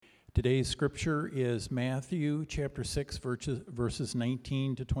Today's scripture is Matthew chapter 6, verses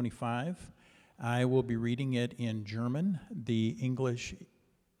 19 to 25. I will be reading it in German. The English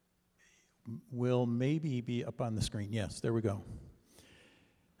will maybe be up on the screen. Yes, there we go.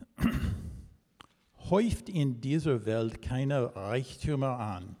 Häuft in dieser Welt keine Reichtümer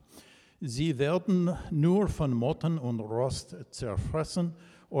an. Sie werden nur von Motten und Rost zerfressen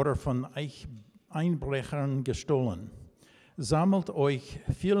oder von Einbrechern gestohlen. Sammelt euch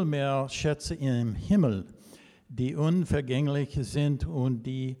vielmehr Schätze im Himmel, die unvergänglich sind und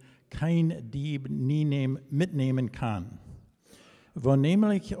die kein Dieb nie mitnehmen kann. Wo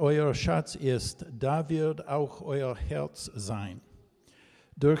nämlich euer Schatz ist, da wird auch euer Herz sein.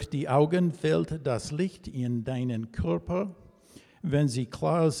 Durch die Augen fällt das Licht in deinen Körper. Wenn sie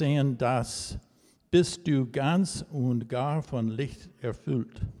klar sehen, bist du ganz und gar von Licht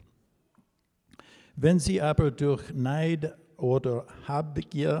erfüllt. Wenn sie aber durch Neid oder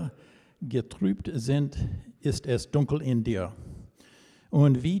Habgier getrübt sind, ist es dunkel in dir.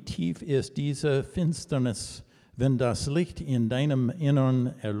 Und wie tief ist diese Finsternis, wenn das Licht in deinem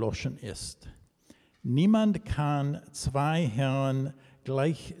Innern erloschen ist? Niemand kann zwei Herren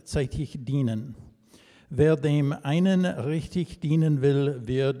gleichzeitig dienen. Wer dem einen richtig dienen will,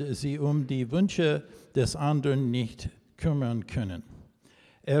 wird sich um die Wünsche des anderen nicht kümmern können.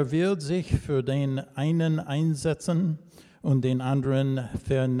 Er wird sich für den einen einsetzen und den anderen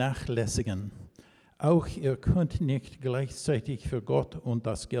vernachlässigen. Auch ihr könnt nicht gleichzeitig für Gott und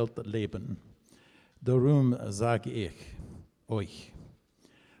das Geld leben. Darum sage ich euch,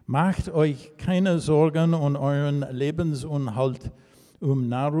 macht euch keine Sorgen um euren Lebensunterhalt, um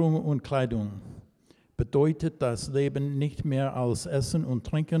Nahrung und Kleidung. Bedeutet das Leben nicht mehr als Essen und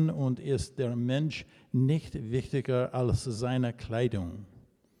Trinken und ist der Mensch nicht wichtiger als seine Kleidung?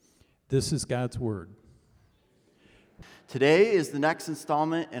 This is God's Word. Today is the next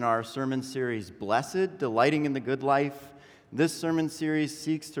installment in our sermon series, Blessed, Delighting in the Good Life. This sermon series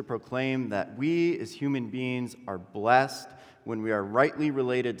seeks to proclaim that we as human beings are blessed when we are rightly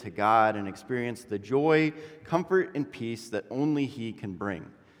related to God and experience the joy, comfort, and peace that only He can bring.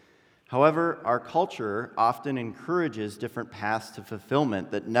 However, our culture often encourages different paths to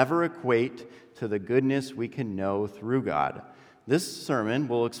fulfillment that never equate to the goodness we can know through God. This sermon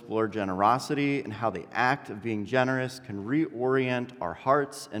will explore generosity and how the act of being generous can reorient our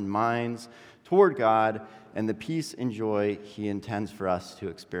hearts and minds toward God and the peace and joy He intends for us to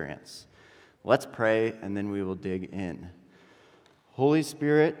experience. Let's pray, and then we will dig in. Holy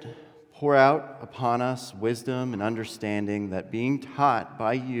Spirit, pour out upon us wisdom and understanding that being taught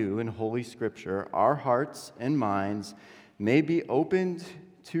by You in Holy Scripture, our hearts and minds may be opened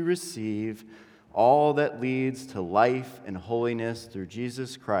to receive all that leads to life and holiness through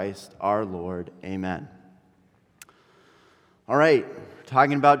Jesus Christ our Lord. Amen. All right, we're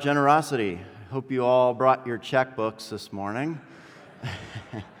talking about generosity. I hope you all brought your checkbooks this morning.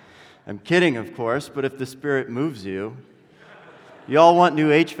 I'm kidding, of course, but if the Spirit moves you, you all want new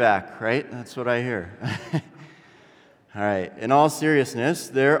HVAC, right? That's what I hear. All right, in all seriousness,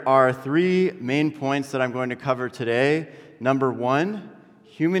 there are three main points that I'm going to cover today. Number one,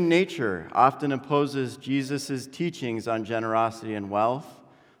 human nature often opposes Jesus' teachings on generosity and wealth.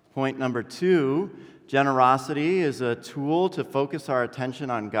 Point number two, generosity is a tool to focus our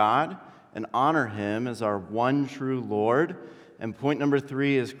attention on God and honor Him as our one true Lord. And point number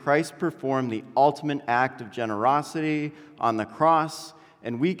three is Christ performed the ultimate act of generosity on the cross,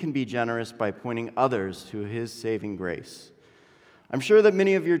 and we can be generous by pointing others to His saving grace. I'm sure that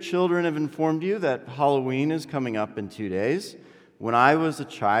many of your children have informed you that Halloween is coming up in 2 days. When I was a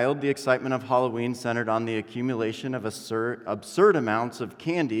child, the excitement of Halloween centered on the accumulation of absurd amounts of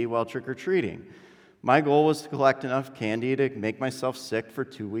candy while trick-or-treating. My goal was to collect enough candy to make myself sick for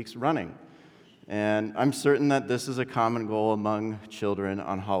 2 weeks running. And I'm certain that this is a common goal among children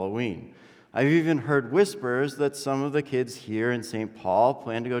on Halloween. I've even heard whispers that some of the kids here in St. Paul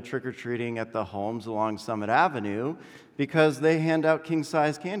plan to go trick-or-treating at the homes along Summit Avenue because they hand out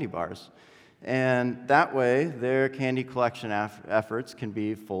king-size candy bars. And that way, their candy collection efforts can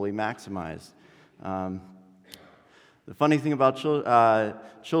be fully maximized. The funny thing about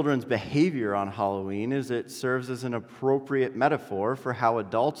children's behavior on Halloween is it serves as an appropriate metaphor for how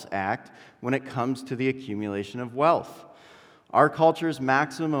adults act when it comes to the accumulation of wealth. Our culture's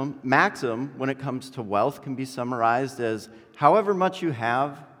maxim when it comes to wealth can be summarized as, however much you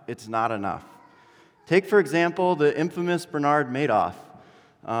have, it's not enough. Take, for example, the infamous Bernard Madoff.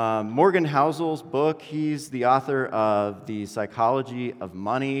 Morgan Housel's book, he's the author of The Psychology of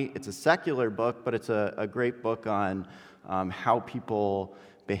Money. It's a secular book, but it's a great book on how people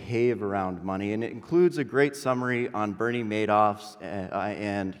behave around money, and it includes a great summary on Bernie Madoff's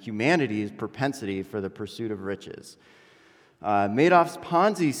and humanity's propensity for the pursuit of riches. Madoff's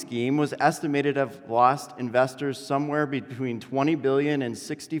Ponzi scheme was estimated to have lost investors somewhere between $20 billion and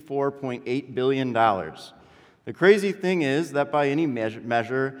 $64.8 billion. The crazy thing is that by any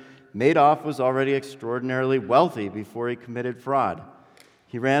measure, Madoff was already extraordinarily wealthy before he committed fraud.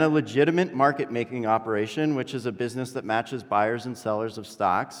 He ran a legitimate market-making operation, which is a business that matches buyers and sellers of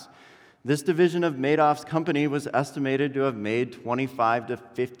stocks. This division of Madoff's company was estimated to have made $25 to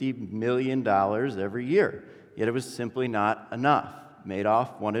 $50 million every year, yet it was simply not enough.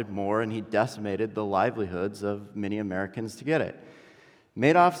 Madoff wanted more, and he decimated the livelihoods of many Americans to get it.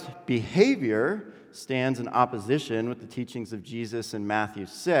 Madoff's behavior stands in opposition with the teachings of Jesus in Matthew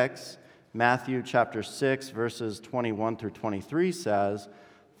 6. Matthew chapter 6, verses 21 through 23 says,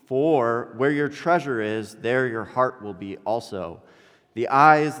 "For where your treasure is, there your heart will be also. The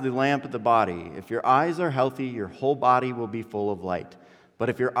eye is the lamp of the body. If your eyes are healthy, your whole body will be full of light. But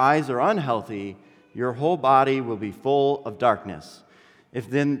if your eyes are unhealthy, your whole body will be full of darkness. If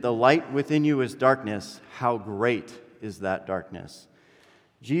then the light within you is darkness, how great is that darkness?"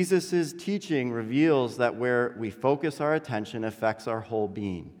 Jesus' teaching reveals that where we focus our attention affects our whole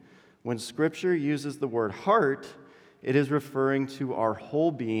being. When Scripture uses the word heart, it is referring to our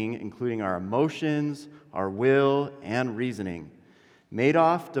whole being, including our emotions, our will, and reasoning.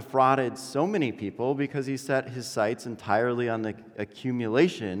 Madoff defrauded so many people because he set his sights entirely on the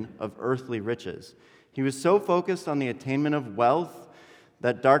accumulation of earthly riches. He was so focused on the attainment of wealth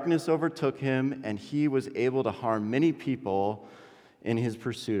that darkness overtook him, and he was able to harm many people in his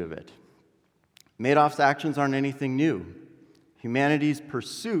pursuit of it. Madoff's actions aren't anything new. Humanity's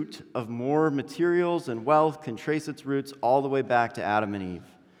pursuit of more materials and wealth can trace its roots all the way back to Adam and Eve.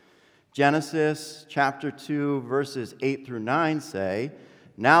 Genesis chapter 2, verses 8 through 9 say,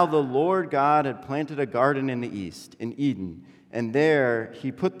 "Now the Lord God had planted a garden in the east, in Eden, and there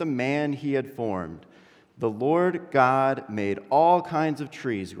he put the man he had formed. The Lord God made all kinds of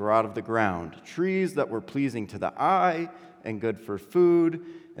trees grow out of the ground, trees that were pleasing to the eye and good for food.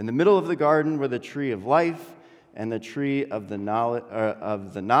 In the middle of the garden were the tree of life and the tree of the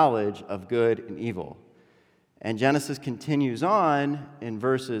knowledge of good and evil." And Genesis continues on in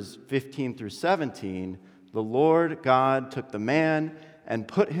verses 15 through 17. "The Lord God took the man and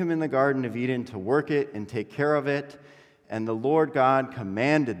put him in the Garden of Eden to work it and take care of it. And the Lord God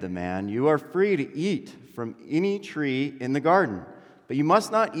commanded the man, 'You are free to eat from any tree in the garden, but you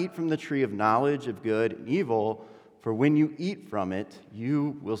must not eat from the tree of knowledge of good and evil, for when you eat from it,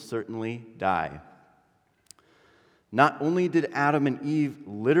 you will certainly die.'" Not only did Adam and Eve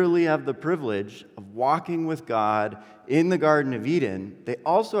literally have the privilege of walking with God in the Garden of Eden, they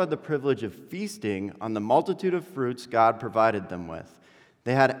also had the privilege of feasting on the multitude of fruits God provided them with.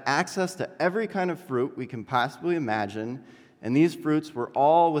 They had access to every kind of fruit we can possibly imagine, and these fruits were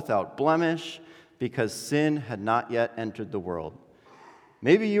all without blemish because sin had not yet entered the world.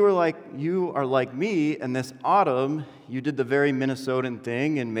 Maybe you are like me, and this autumn you did the very Minnesotan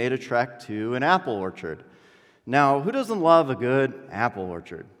thing and made a trek to an apple orchard. Now, who doesn't love a good apple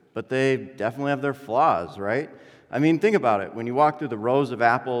orchard? But they definitely have their flaws, right? I mean, think about it. When you walk through the rows of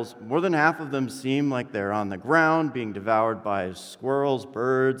apples, more than half of them seem like they're on the ground, being devoured by squirrels,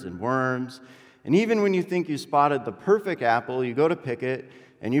 birds, and worms. And even when you think you spotted the perfect apple, you go to pick it,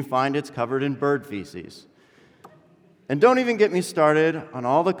 and you find it's covered in bird feces. And don't even get me started on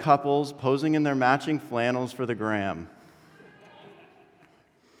all the couples posing in their matching flannels for the gram.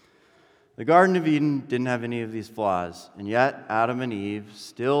 The Garden of Eden didn't have any of these flaws, and yet Adam and Eve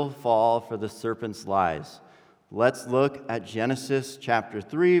still fall for the serpent's lies. Let's look at Genesis chapter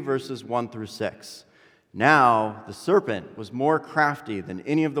 3, verses 1 through 6. "Now the serpent was more crafty than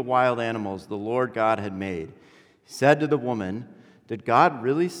any of the wild animals the Lord God had made. He said to the woman, 'Did God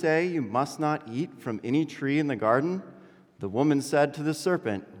really say you must not eat from any tree in the garden?' The woman said to the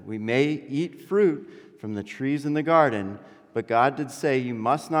serpent, 'We may eat fruit from the trees in the garden, but God did say you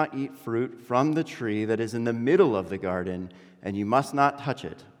must not eat fruit from the tree that is in the middle of the garden, and you must not touch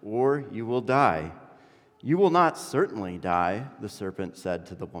it, or you will die.' 'You will not certainly die,' the serpent said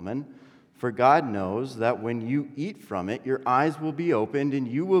to the woman, 'for God knows that when you eat from it, your eyes will be opened, and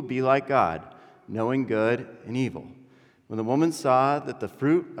you will be like God, knowing good and evil.' When the woman saw that the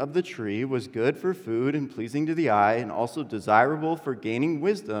fruit of the tree was good for food and pleasing to the eye, and also desirable for gaining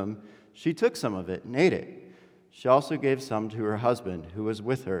wisdom, she took some of it and ate it. She also gave some to her husband, who was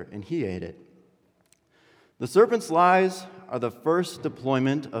with her, and he ate it." The serpent's lies are the first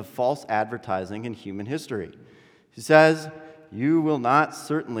deployment of false advertising in human history. He says, "You will not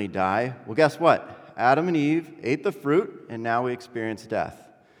certainly die." Well, guess what? Adam and Eve ate the fruit, and now we experience death.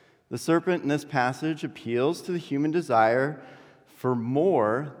 The serpent in this passage appeals to the human desire for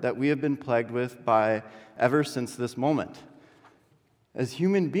more that we have been plagued with by ever since this moment. As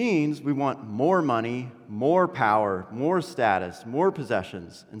human beings, we want more money, more power, more status, more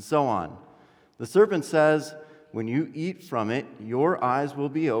possessions, and so on. The serpent says, when you eat from it, your eyes will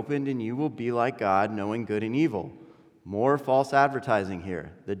be opened and you will be like God, knowing good and evil. More false advertising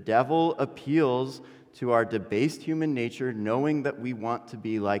here. The devil appeals to our debased human nature, knowing that we want to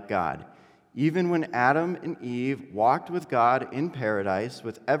be like God. Even when Adam and Eve walked with God in paradise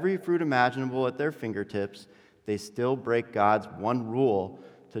with every fruit imaginable at their fingertips, they still break God's one rule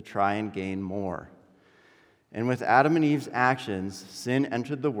to try and gain more. And with Adam and Eve's actions, sin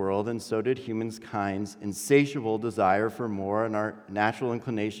entered the world, and so did humankind's insatiable desire for more and our natural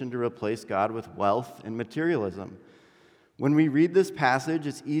inclination to replace God with wealth and materialism. When we read this passage,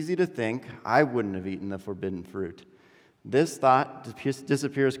 it's easy to think, I wouldn't have eaten the forbidden fruit. This thought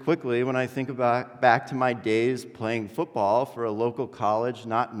disappears quickly when I think back to my days playing football for a local college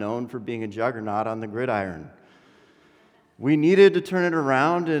not known for being a juggernaut on the gridiron. We needed to turn it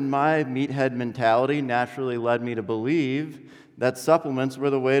around, and my meathead mentality naturally led me to believe that supplements were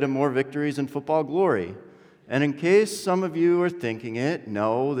the way to more victories and football glory. And in case some of you are thinking it,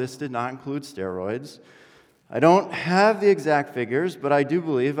 no, this did not include steroids. I don't have the exact figures, but I do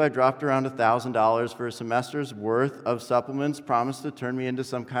believe I dropped around $1,000 for a semester's worth of supplements promised to turn me into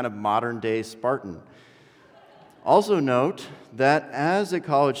some kind of modern-day Spartan. Also note that as a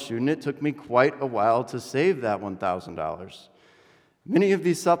college student, it took me quite a while to save that $1,000. Many of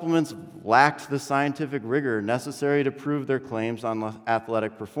these supplements lacked the scientific rigor necessary to prove their claims on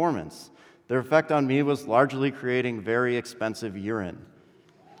athletic performance. Their effect on me was largely creating very expensive urine.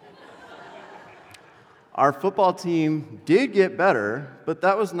 Our football team did get better, but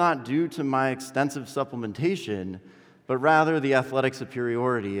that was not due to my extensive supplementation, but rather the athletic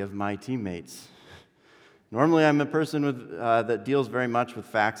superiority of my teammates. Normally, I'm a person that deals very much with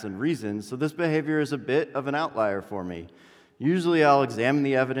facts and reasons, so this behavior is a bit of an outlier for me. Usually, I'll examine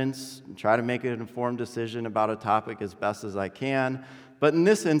the evidence and try to make an informed decision about a topic as best as I can, but in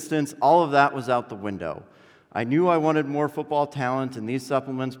this instance, all of that was out the window. I knew I wanted more football talent, and these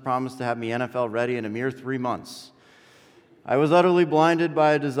supplements promised to have me NFL ready in a mere 3 months. I was utterly blinded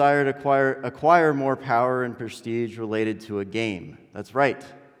by a desire to acquire more power and prestige related to a game. That's right,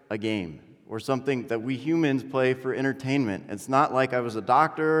 a game, or something that we humans play for entertainment. It's not like I was a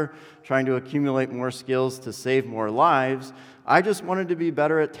doctor trying to accumulate more skills to save more lives. I just wanted to be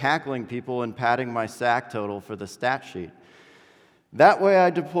better at tackling people and padding my sack total for the stat sheet. The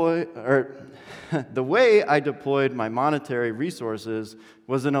way I deployed my monetary resources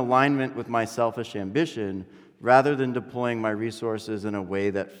was in alignment with my selfish ambition, rather than deploying my resources in a way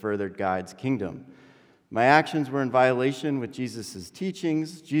that furthered God's kingdom. My actions were in violation with Jesus'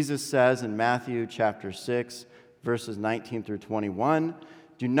 teachings. Jesus says in Matthew chapter 6, verses 19 through 21,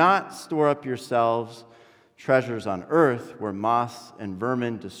 "Do not store up yourselves treasures on earth where moths and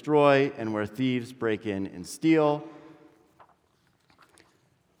vermin destroy and where thieves break in and steal.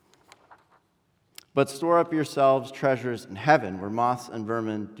 But store up yourselves treasures in heaven where moths and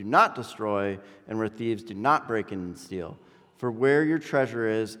vermin do not destroy and where thieves do not break in and steal. For where your treasure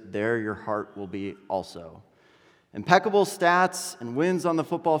is, there your heart will be also." Impeccable stats and wins on the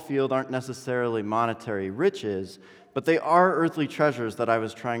football field aren't necessarily monetary riches, but they are earthly treasures that I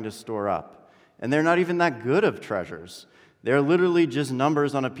was trying to store up. And they're not even that good of treasures. They're literally just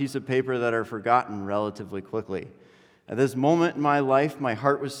numbers on a piece of paper that are forgotten relatively quickly. At this moment in my life, my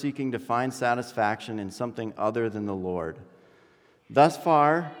heart was seeking to find satisfaction in something other than the Lord. Thus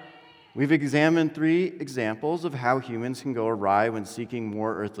far, we've examined 3 examples of how humans can go awry when seeking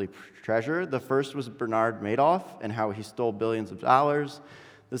more earthly treasure. The first was Bernard Madoff and how he stole billions of dollars.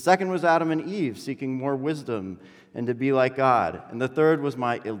 The second was Adam and Eve seeking more wisdom and to be like God. And the third was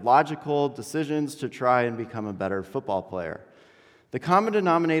my illogical decisions to try and become a better football player. The common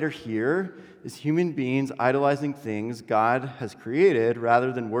denominator here is human beings idolizing things God has created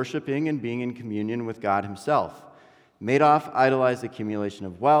rather than worshiping and being in communion with God himself. Madoff idolized accumulation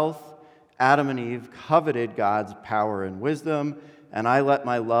of wealth, Adam and Eve coveted God's power and wisdom, and I let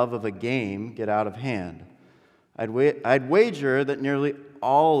my love of a game get out of hand. I'd wager that nearly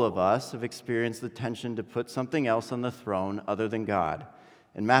all of us have experienced the tension to put something else on the throne other than God.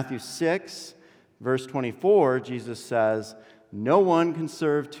 In Matthew 6, verse 24, Jesus says, "No one can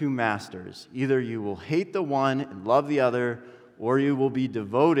serve 2 masters. Either you will hate the one and love the other, or you will be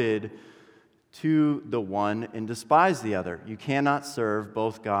devoted to the one and despise the other. You cannot serve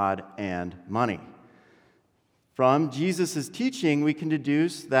both God and money." From Jesus' teaching, we can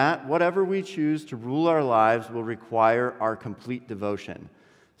deduce that whatever we choose to rule our lives will require our complete devotion.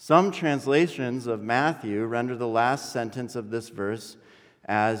 Some translations of Matthew render the last sentence of this verse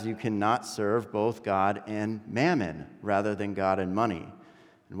as you cannot serve both God and mammon rather than God and money.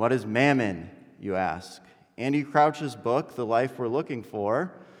 And what is mammon, you ask? Andy Crouch's book, The Life We're Looking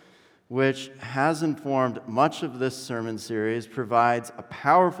For, which has informed much of this sermon series, provides a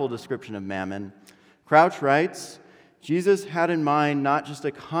powerful description of mammon. Crouch writes, Jesus had in mind not just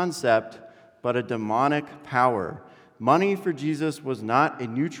a concept, but a demonic power. Money for Jesus was not a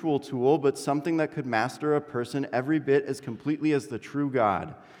neutral tool, but something that could master a person every bit as completely as the true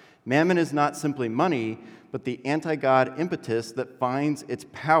God. Mammon is not simply money, but the anti-God impetus that finds its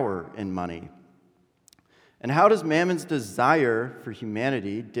power in money. And how does Mammon's desire for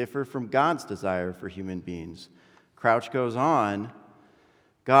humanity differ from God's desire for human beings? Crouch goes on,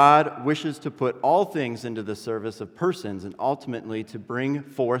 God wishes to put all things into the service of persons and ultimately to bring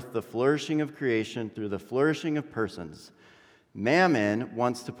forth the flourishing of creation through the flourishing of persons. Mammon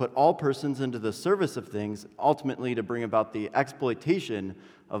wants to put all persons into the service of things, ultimately to bring about the exploitation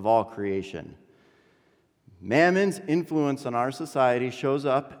of all creation. Mammon's influence on our society shows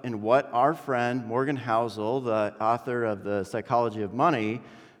up in what our friend Morgan Housel, the author of The Psychology of Money,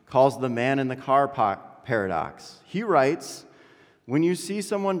 calls the man in the car paradox. He writes, when you see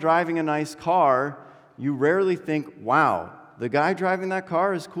someone driving a nice car, you rarely think, wow, the guy driving that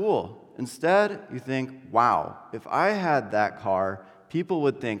car is cool. Instead, you think, wow, if I had that car, people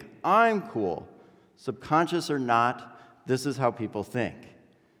would think I'm cool. Subconscious or not, this is how people think.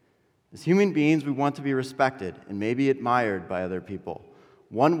 As human beings, we want to be respected and maybe admired by other people.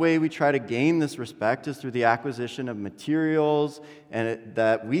 One way we try to gain this respect is through the acquisition of materials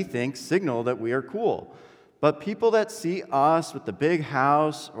that we think signal that we are cool. But people that see us with the big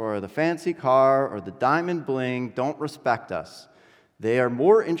house or the fancy car or the diamond bling don't respect us. They are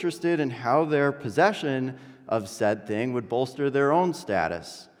more interested in how their possession of said thing would bolster their own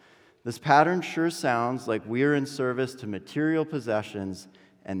status. This pattern sure sounds like we are in service to material possessions,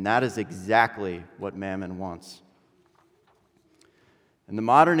 and that is exactly what Mammon wants. In the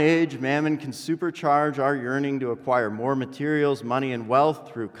modern age, Mammon can supercharge our yearning to acquire more materials, money, and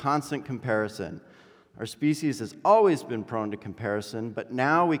wealth through constant comparison. Our species has always been prone to comparison, but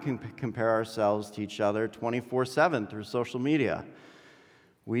now we can compare ourselves to each other 24/7 through social media.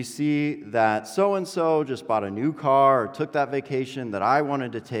 We see that so-and-so just bought a new car or took that vacation that I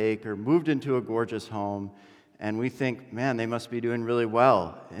wanted to take or moved into a gorgeous home, and we think, man, they must be doing really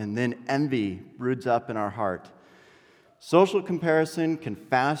well. And then envy broods up in our heart. Social comparison can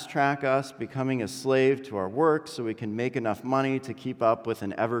fast-track us becoming a slave to our work so we can make enough money to keep up with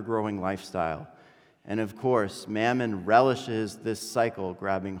an ever-growing lifestyle. And of course, Mammon relishes this cycle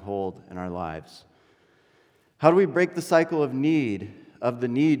grabbing hold in our lives. How do we break the cycle of the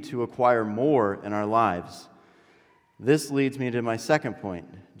need to acquire more in our lives? This leads me to my second point.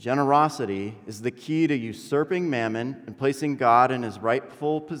 Generosity is the key to usurping Mammon and placing God in his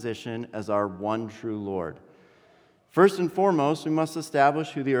rightful position as our one true Lord. First and foremost, we must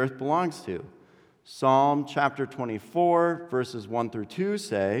establish who the earth belongs to. Psalm chapter 24, verses 1 through 2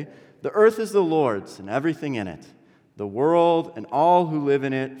 say, "The earth is the Lord's and everything in it, the world and all who live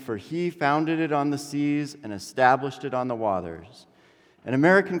in it, for he founded it on the seas and established it on the waters." In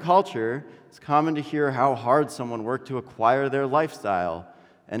American culture, it's common to hear how hard someone worked to acquire their lifestyle,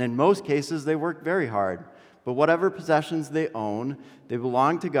 and in most cases, they worked very hard. But whatever possessions they own, they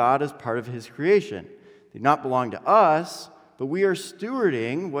belong to God as part of his creation. They do not belong to us, but we are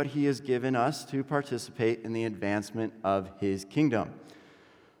stewarding what he has given us to participate in the advancement of his kingdom.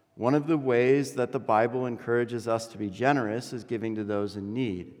 One of the ways that the Bible encourages us to be generous is giving to those in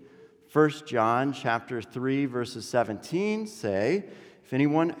need. 1 John chapter 3, verses 17 say, "If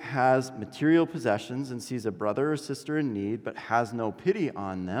anyone has material possessions and sees a brother or sister in need but has no pity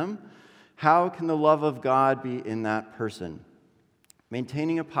on them, how can the love of God be in that person?"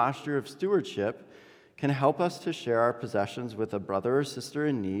 Maintaining a posture of stewardship can help us to share our possessions with a brother or sister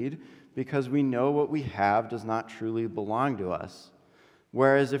in need because we know what we have does not truly belong to us.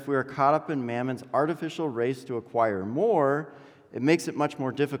 Whereas if we are caught up in Mammon's artificial race to acquire more, it makes it much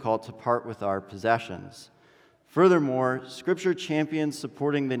more difficult to part with our possessions. Furthermore, Scripture champions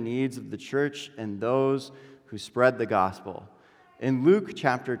supporting the needs of the church and those who spread the gospel. In Luke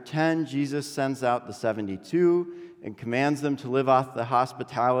chapter 10, Jesus sends out the 72 and commands them to live off the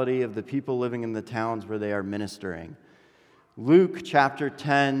hospitality of the people living in the towns where they are ministering. Luke chapter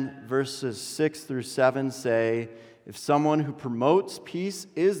 10, verses 6 through 7 say, "If someone who promotes peace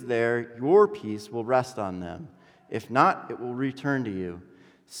is there, your peace will rest on them. If not, it will return to you.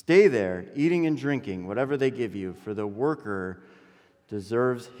 Stay there, eating and drinking, whatever they give you, for the worker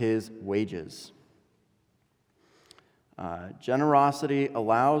deserves his wages." Generosity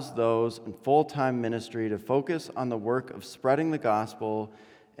allows those in full-time ministry to focus on the work of spreading the gospel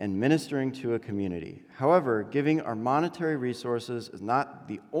and ministering to a community. However, giving our monetary resources is not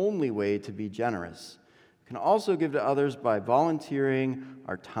the only way to be generous. We can also give to others by volunteering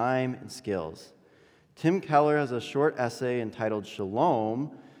our time and skills. Tim Keller has a short essay entitled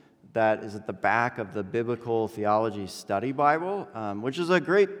Shalom that is at the back of the Biblical Theology Study Bible, which is a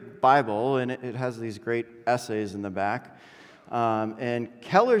great Bible, and it has these great essays in the back. And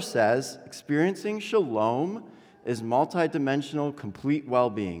Keller says, experiencing shalom is multidimensional, complete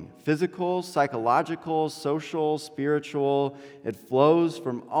well-being. Physical, psychological, social, spiritual. It flows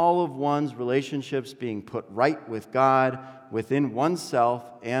from all of one's relationships being put right with God, within oneself,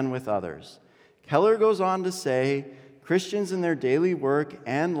 and with others. Keller goes on to say, Christians in their daily work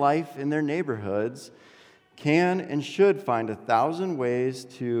and life in their neighborhoods can and should find 1,000 ways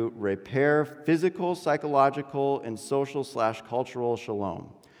to repair physical, psychological, and social/cultural shalom.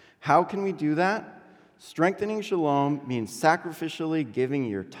 How can we do that? Strengthening shalom means sacrificially giving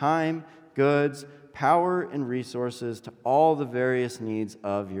your time, goods, power, and resources to all the various needs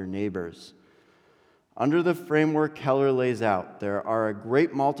of your neighbors. Under the framework Keller lays out, there are a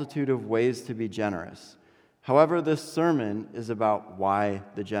great multitude of ways to be generous. However, this sermon is about why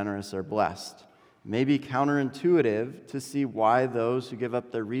the generous are blessed. It may be counterintuitive to see why those who give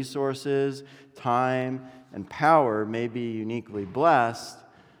up their resources, time, and power may be uniquely blessed,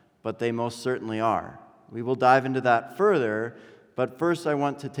 but they most certainly are. We will dive into that further, but first I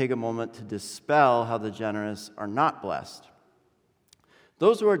want to take a moment to dispel how the generous are not blessed.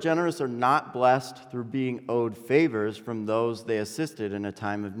 Those who are generous are not blessed through being owed favors from those they assisted in a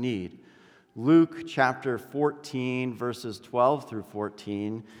time of need. Luke chapter 14, verses 12 through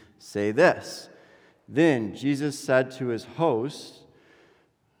 14 say this. Then Jesus said to his hosts,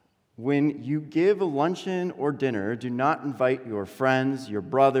 when you give a luncheon or dinner, do not invite your friends, your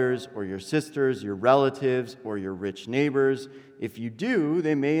brothers, or your sisters, your relatives, or your rich neighbors. If you do,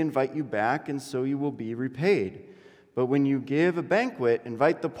 they may invite you back, and so you will be repaid. But when you give a banquet,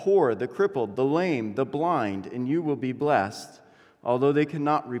 invite the poor, the crippled, the lame, the blind, and you will be blessed. Although they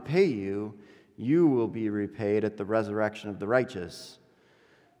cannot repay you, you will be repaid at the resurrection of the righteous.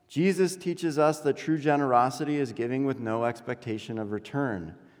 Jesus teaches us that true generosity is giving with no expectation of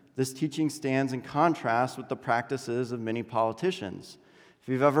return. This teaching stands in contrast with the practices of many politicians. If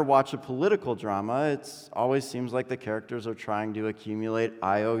you've ever watched a political drama, it always seems like the characters are trying to accumulate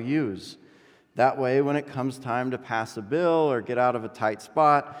IOUs. That way, when it comes time to pass a bill or get out of a tight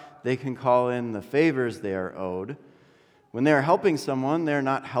spot, they can call in the favors they are owed. When they are helping someone, they're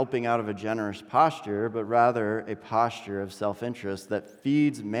not helping out of a generous posture, but rather a posture of self-interest that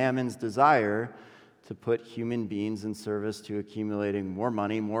feeds Mammon's desire to put human beings in service to accumulating more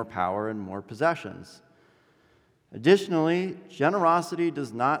money, more power, and more possessions. Additionally, generosity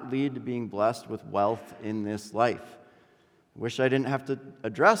does not lead to being blessed with wealth in this life. I wish I didn't have to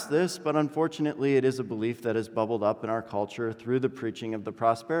address this, but unfortunately it is a belief that has bubbled up in our culture through the preaching of the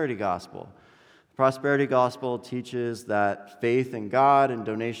prosperity gospel. The prosperity gospel teaches that faith in God and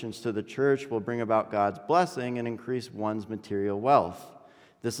donations to the church will bring about God's blessing and increase one's material wealth.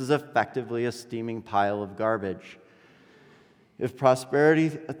 This is effectively a steaming pile of garbage. If prosperity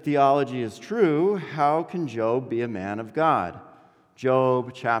theology is true, how can Job be a man of God?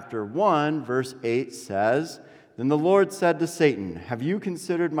 Job chapter 1, verse 8 says, Then the Lord said to Satan, Have you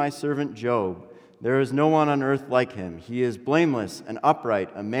considered my servant Job? There is no one on earth like him. He is blameless and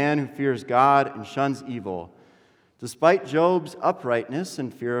upright, a man who fears God and shuns evil. Despite Job's uprightness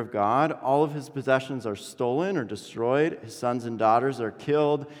and fear of God, all of his possessions are stolen or destroyed, his sons and daughters are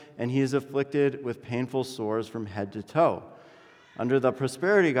killed, and he is afflicted with painful sores from head to toe. Under the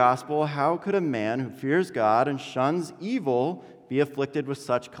prosperity gospel, how could a man who fears God and shuns evil be afflicted with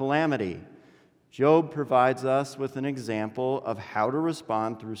such calamity? Job provides us with an example of how to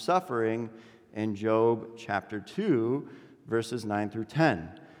respond through suffering in Job chapter 2, verses 9 through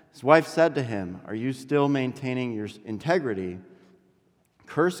 10. His wife said to him, Are you still maintaining your integrity?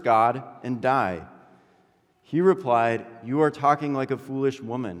 Curse God and die. He replied, You are talking like a foolish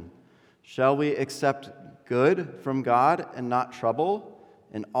woman. Shall we accept good from God and not trouble?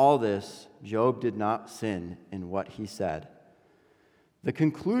 In all this, Job did not sin in what he said. The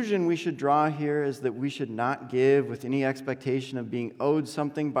conclusion we should draw here is that we should not give with any expectation of being owed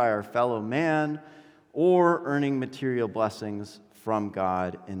something by our fellow man or earning material blessings from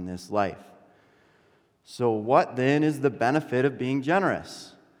God in this life. So what then is the benefit of being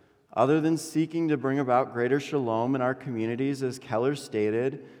generous? Other than seeking to bring about greater shalom in our communities, as Keller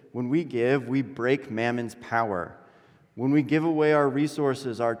stated, when we give, we break Mammon's power. When we give away our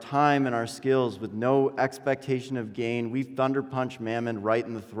resources, our time, and our skills with no expectation of gain, we thunder punch mammon right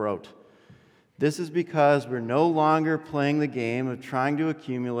in the throat. This is because we're no longer playing the game of trying to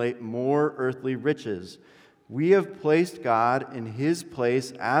accumulate more earthly riches. We have placed God in His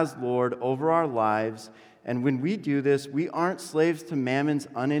place as Lord over our lives, and when we do this, we aren't slaves to mammon's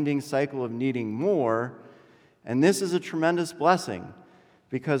unending cycle of needing more, and this is a tremendous blessing,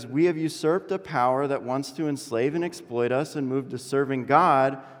 because we have usurped a power that wants to enslave and exploit us and move to serving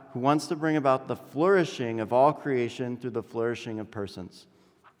God, who wants to bring about the flourishing of all creation through the flourishing of persons.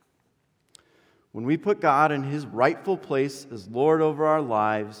 When we put God in His rightful place as Lord over our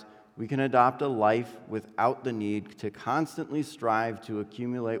lives, we can adopt a life without the need to constantly strive to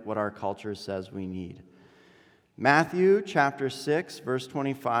accumulate what our culture says we need. Matthew chapter 6, verse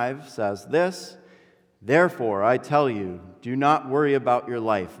 25 says this, "Therefore, I tell you, do not worry about your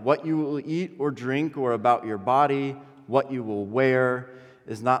life, what you will eat or drink, or about your body, what you will wear.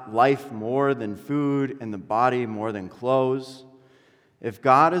 Is not life more than food, and the body more than clothes? If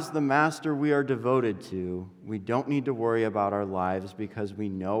God is the master we are devoted to, we don't need to worry about our lives because we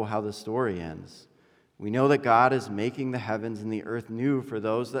know how the story ends. We know that God is making the heavens and the earth new for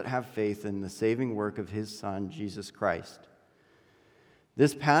those that have faith in the saving work of His Son, Jesus Christ."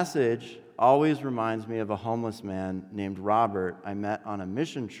 This passage always reminds me of a homeless man named Robert I met on a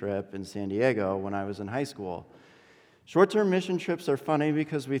mission trip in San Diego when I was in high school. Short-term mission trips are funny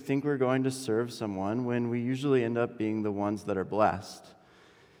because we think we're going to serve someone when we usually end up being the ones that are blessed.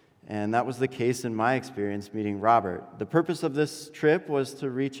 And that was the case in my experience meeting Robert. The purpose of this trip was to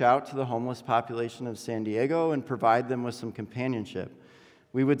reach out to the homeless population of San Diego and provide them with some companionship.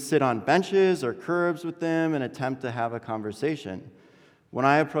 We would sit on benches or curbs with them and attempt to have a conversation. When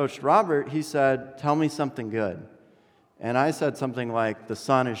I approached Robert, he said, "Tell me something good." And I said something like, "The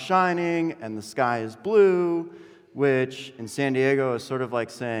sun is shining and the sky is blue," which in San Diego is sort of like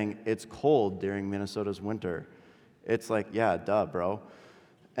saying it's cold during Minnesota's winter. It's like, yeah, duh, bro.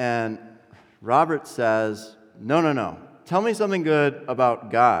 And Robert says, no, tell me something good about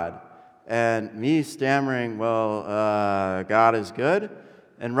God. And me stammering, God is good.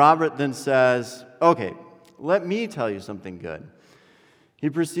 And Robert then says, okay, let me tell you something good. He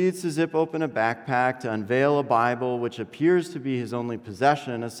proceeds to zip open a backpack to unveil a Bible, which appears to be his only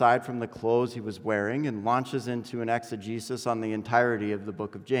possession aside from the clothes he was wearing, and launches into an exegesis on the entirety of the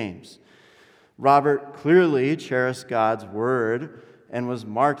book of James. Robert clearly cherished God's word and was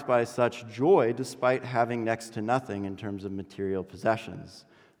marked by such joy despite having next to nothing in terms of material possessions.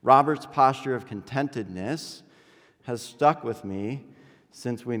 Robert's posture of contentedness has stuck with me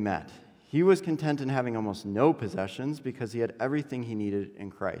since we met. He was content in having almost no possessions because he had everything he needed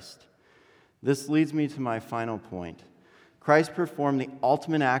in Christ. This leads me to my final point. Christ performed the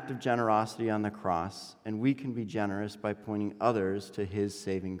ultimate act of generosity on the cross, and we can be generous by pointing others to His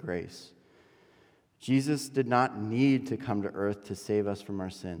saving grace. Jesus did not need to come to earth to save us from our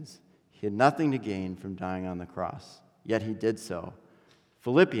sins. He had nothing to gain from dying on the cross, yet He did so.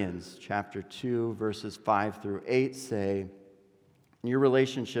 Philippians chapter 2, verses 5 through 8 say, "In your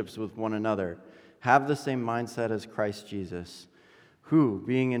relationships with one another, have the same mindset as Christ Jesus, who,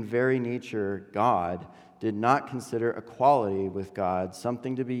 being in very nature God, did not consider equality with God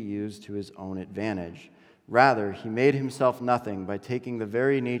something to be used to His own advantage. Rather, He made Himself nothing by taking the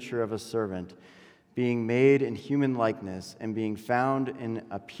very nature of a servant, being made in human likeness, and being found in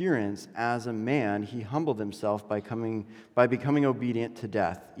appearance as a man, He humbled Himself by becoming obedient to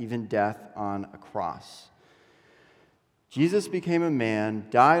death, even death on a cross." Jesus became a man,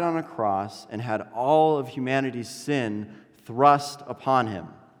 died on a cross, and had all of humanity's sin thrust upon Him,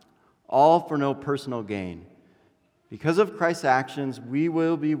 all for no personal gain. Because of Christ's actions, we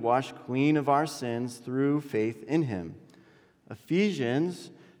will be washed clean of our sins through faith in Him.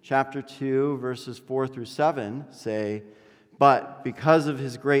 Ephesians chapter 2, verses 4 through 7 say, "But because of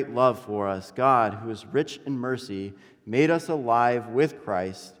His great love for us, God, who is rich in mercy, made us alive with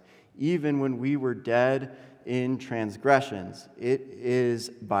Christ, even when we were dead in transgressions. It is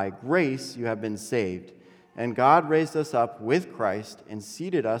by grace you have been saved. And God raised us up with Christ and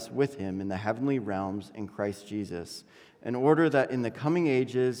seated us with Him in the heavenly realms in Christ Jesus, in order that in the coming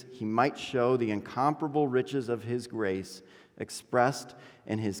ages He might show the incomparable riches of His grace expressed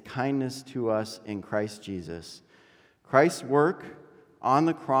in His kindness to us in Christ Jesus." Christ's work on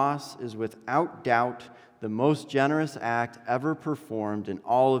the cross is without doubt the most generous act ever performed in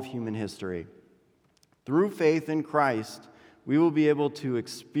all of human history. Through faith in Christ, we will be able to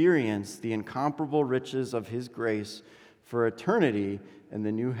experience the incomparable riches of His grace for eternity in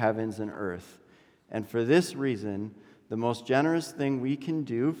the new heavens and earth. And for this reason, The most generous thing we can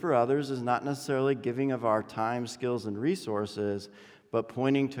do for others is not necessarily giving of our time, skills, and resources, but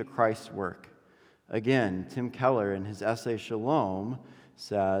pointing to Christ's work. Again, Tim Keller, in his essay Shalom,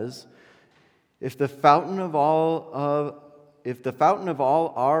 says, if the fountain of all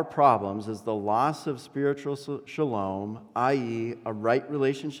our problems is the loss of spiritual shalom, i.e., a right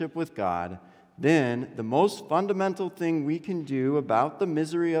relationship with God, then the most fundamental thing we can do about the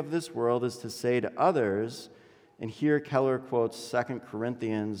misery of this world is to say to others, and here Keller quotes 2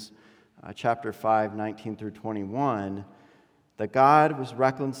 Corinthians chapter 5, 19 through 21, that God was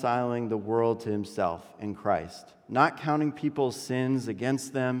reconciling the world to himself in Christ, not counting people's sins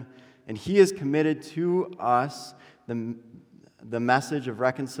against them, and he has committed to us the message of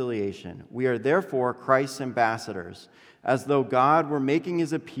reconciliation. We are therefore Christ's ambassadors, as though God were making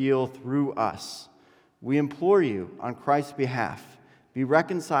his appeal through us. We implore you on Christ's behalf, be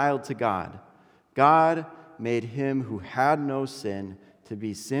reconciled to God. God made him who had no sin to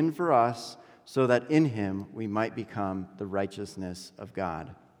be sin for us, so that in him we might become the righteousness of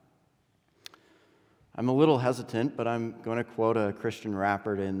God. I'm a little hesitant, but I'm going to quote a Christian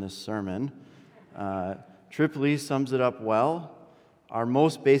rapper in this sermon. Trip Lee sums it up well. Our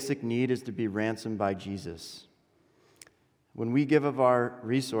most basic need is to be ransomed by Jesus. When we give of our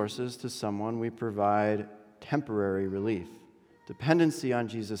resources to someone, we provide temporary relief. Dependency on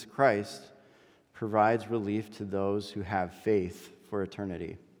Jesus Christ provides relief to those who have faith for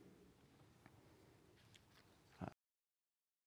eternity.